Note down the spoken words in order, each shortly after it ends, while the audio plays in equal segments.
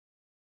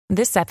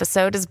This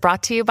episode is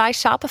brought to you by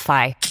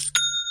Shopify.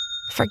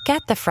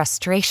 Forget the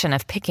frustration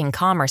of picking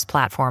commerce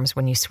platforms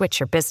when you switch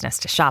your business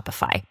to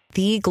Shopify,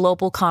 the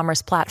global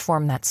commerce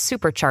platform that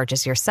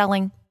supercharges your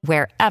selling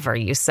wherever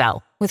you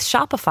sell. With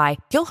Shopify,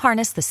 you'll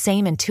harness the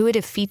same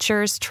intuitive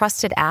features,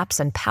 trusted apps,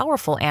 and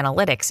powerful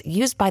analytics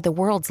used by the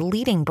world's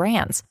leading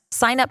brands.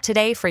 Sign up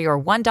today for your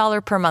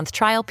 $1 per month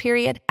trial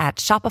period at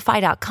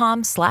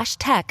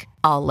shopify.com/tech,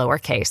 all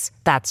lowercase.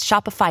 That's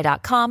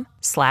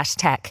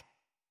shopify.com/tech.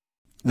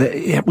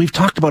 We've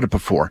talked about it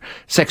before.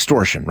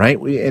 Sextortion, right?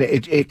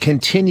 It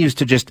continues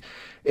to just,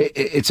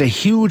 it's a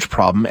huge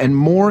problem, and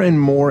more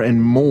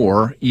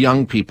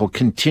young people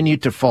continue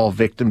to fall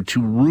victim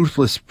to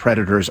ruthless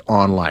predators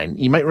online.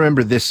 You might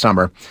remember this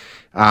summer,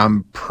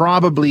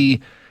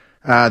 probably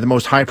the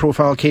most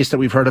high-profile case that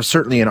we've heard of,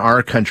 certainly in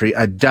our country,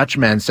 a Dutch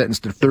man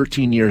sentenced to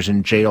 13 years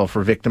in jail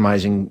for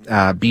victimizing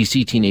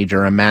BC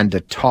teenager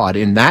Amanda Todd.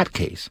 In that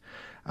case,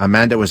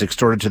 Amanda was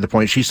extorted to the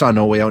point she saw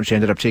no way out, and she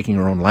ended up taking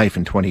her own life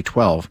in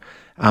 2012.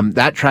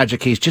 That tragic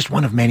case, just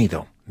one of many,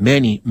 though.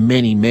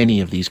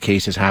 Many of these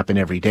cases happen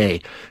every day.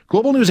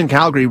 Global News in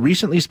Calgary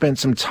recently spent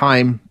some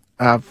time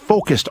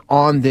focused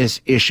on this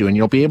issue, and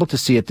you'll be able to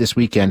see it this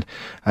weekend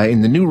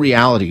in the new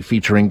reality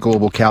featuring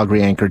Global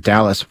Calgary anchor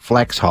Dallas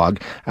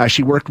Flexhog.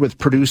 She worked with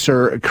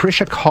producer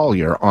Krisha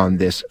Collier on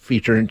this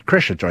feature, and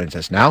Krisha joins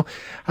us now.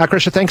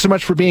 Krisha, thanks so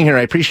much for being here.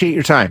 I appreciate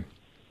your time.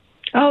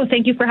 Oh,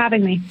 thank you for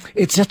having me.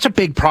 It's such a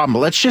big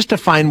problem. Let's just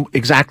define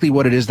exactly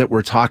what it is that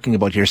we're talking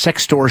about here.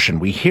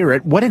 Sextortion, we hear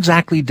it. What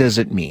exactly does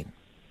it mean?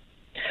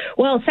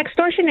 Well,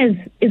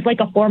 sextortion is like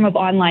a form of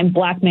online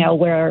blackmail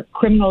where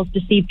criminals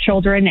deceive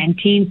children and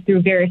teens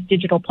through various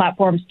digital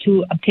platforms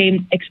to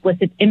obtain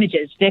explicit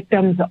images.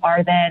 Victims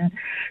are then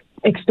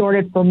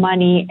extorted for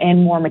money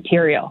and more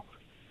material.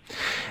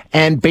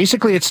 And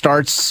basically it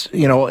starts,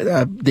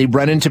 they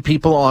run into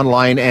people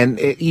online, and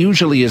it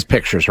usually is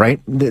pictures, right?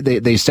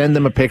 They send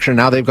them a picture.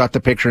 Now they've got the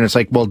picture, and it's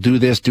like, well, do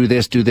this,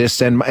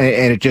 and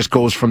it just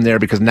goes from there,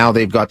 because now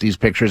they've got these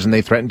pictures and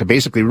they threaten to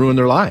basically ruin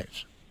their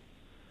lives.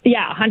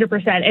 Yeah,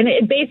 100%. And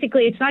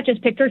it's not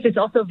just pictures, it's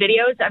also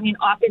videos. I mean,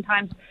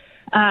 oftentimes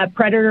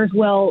predators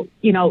will,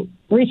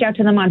 reach out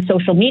to them on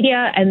social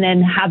media and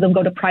then have them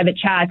go to private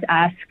chats,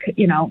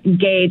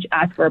 engage,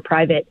 ask for a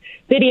private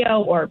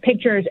video or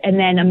pictures, and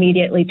then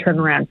immediately turn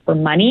around for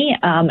money.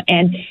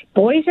 And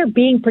boys are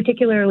being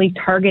particularly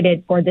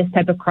targeted for this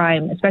type of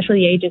crime,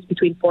 especially ages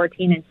between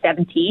 14 and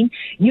 17,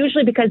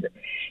 usually because,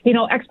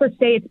 experts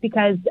say it's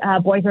because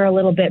boys are a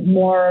little bit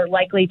more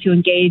likely to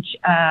engage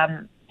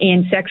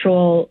in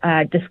sexual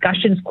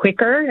discussions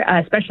quicker,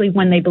 especially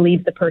when they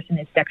believe the person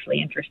is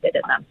sexually interested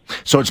in them.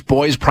 So it's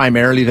boys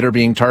primarily that are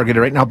being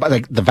targeted right now, but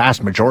like the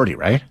vast majority,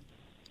 right?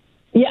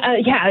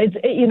 Yeah.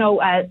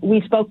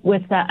 We spoke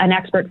with an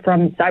expert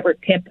from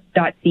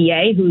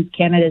cybertip.ca, who's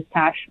Canada's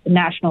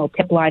national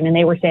tip line, and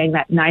they were saying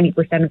that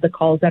 90% of the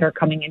calls that are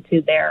coming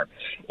into their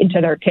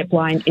tip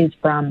line is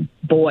from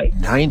boys.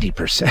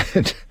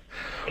 90%.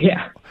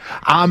 Yeah.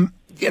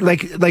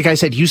 Like I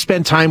said, you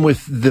spend time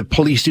with the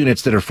police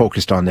units that are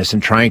focused on this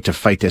and trying to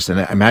fight this, and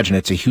I imagine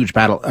it's a huge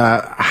battle.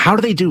 How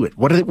do they do it?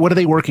 What are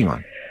they working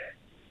on?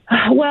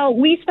 Well,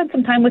 we spent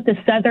some time with the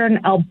Southern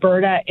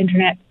Alberta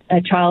Internet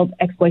Child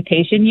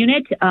Exploitation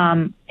Unit,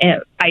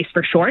 ICE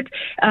for short.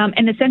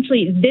 And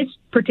essentially, this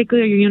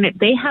particular unit,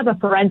 they have a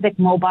forensic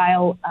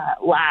mobile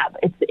lab.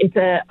 It's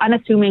a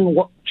unassuming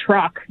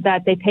truck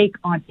that they take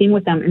on scene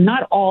with them. And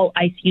not all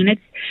ICE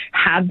units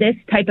have this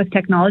type of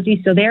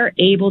technology, so they're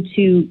able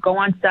to go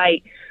on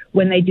site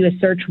when they do a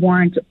search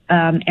warrant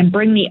and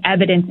bring the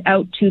evidence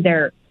out to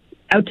this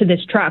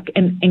truck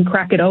and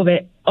crack it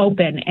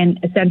open and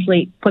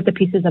essentially put the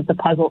pieces of the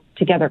puzzle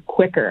together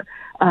quicker.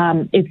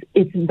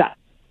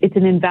 It's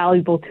an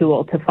invaluable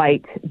tool to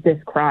fight this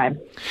crime.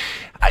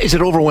 Is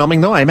it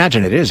overwhelming, though? I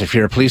imagine it is. If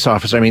you're a police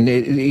officer, I mean,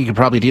 you could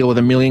probably deal with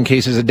 1 million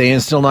cases a day and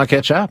still not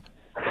catch up.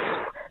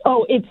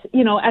 Oh, it's,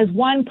 as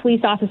one police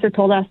officer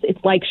told us,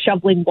 it's like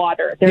shoveling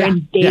water. They're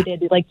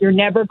inundated. Like, you're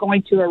never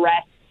going to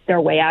arrest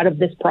their way out of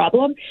this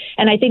problem.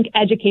 And I think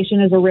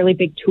education is a really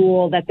big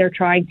tool that they're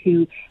trying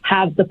to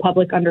have the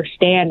public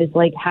understand, is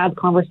like, have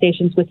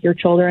conversations with your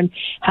children,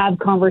 have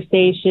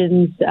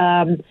conversations,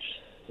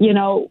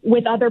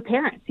 with other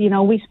parents.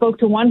 We spoke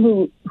to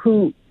one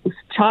whose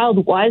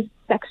child was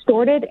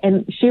sextorted,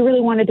 and she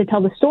really wanted to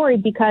tell the story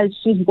because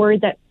she's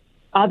worried that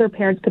other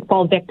parents could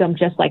fall victim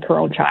just like her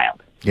own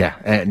child. Yeah,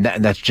 and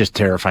that's just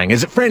terrifying.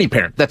 Is it for any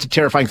parent? That's a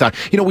terrifying thought.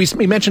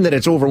 We mentioned that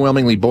it's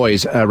overwhelmingly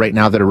boys right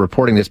now that are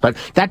reporting this, but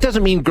that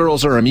doesn't mean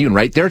girls are immune,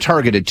 right? They're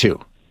targeted too.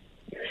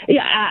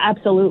 Yeah,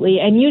 absolutely.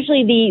 And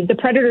usually the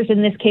predators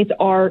in this case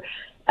are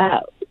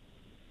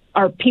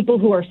people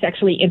who are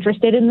sexually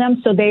interested in them,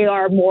 so they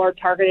are more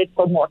targeted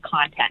for more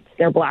content.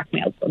 They're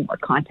blackmailed for more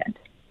content.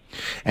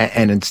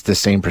 And it's the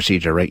same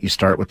procedure, right? You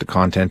start with the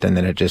content and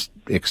then it just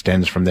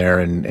extends from there,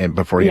 and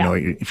before you know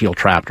it, you feel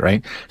trapped,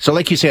 right? So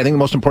like you say, I think the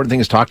most important thing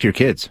is talk to your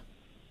kids.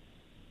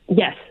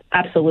 Yes,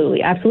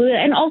 absolutely.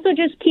 And also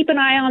just keep an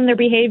eye on their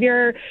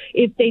behavior.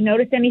 If they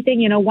notice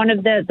anything, one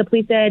of the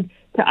police said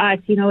to us,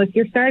 if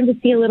you're starting to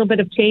see a little bit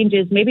of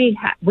changes, maybe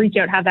reach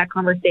out, have that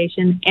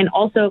conversation, and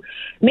also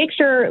make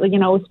sure,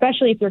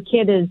 especially if your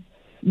kid is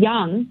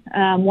young.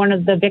 One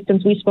of the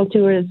victims we spoke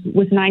to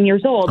was 9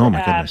 years old. Oh,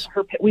 my goodness.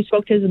 We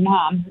spoke to his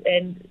mom,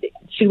 and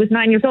she was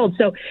 9 years old.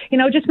 So,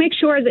 just make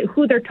sure that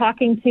who they're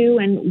talking to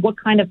and what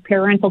kind of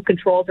parental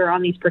controls are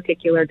on these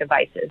particular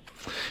devices.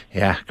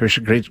 Yeah,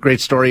 great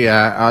story.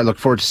 I look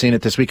forward to seeing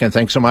it this weekend.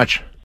 Thanks so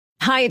much.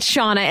 Hi, it's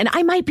Shauna, and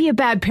I might be a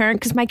bad parent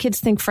because my kids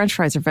think French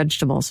fries are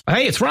vegetables.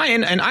 Hey, it's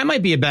Ryan, and I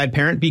might be a bad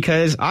parent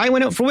because I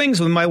went out for wings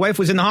when my wife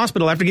was in the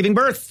hospital after giving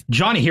birth.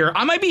 Johnny here.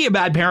 I might be a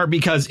bad parent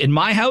because in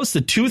my house,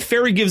 the tooth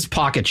fairy gives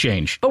pocket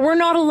change. But we're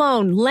not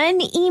alone. Len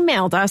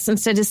emailed us and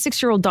said his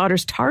 6-year-old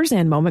daughter's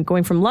Tarzan moment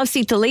going from love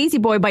seat to lazy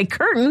boy by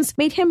curtains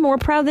made him more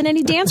proud than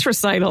any dance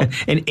recital.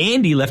 And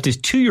Andy left his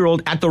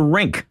 2-year-old at the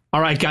rink.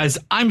 All right, guys,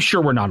 I'm sure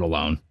we're not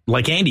alone.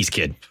 Like Andy's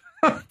kid.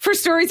 For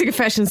stories and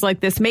confessions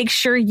like this, make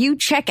sure you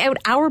check out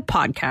our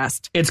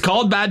podcast. It's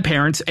called Bad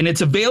Parents, and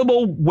it's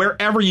available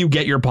wherever you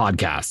get your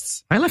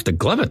podcasts. I left a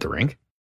glove at the rink.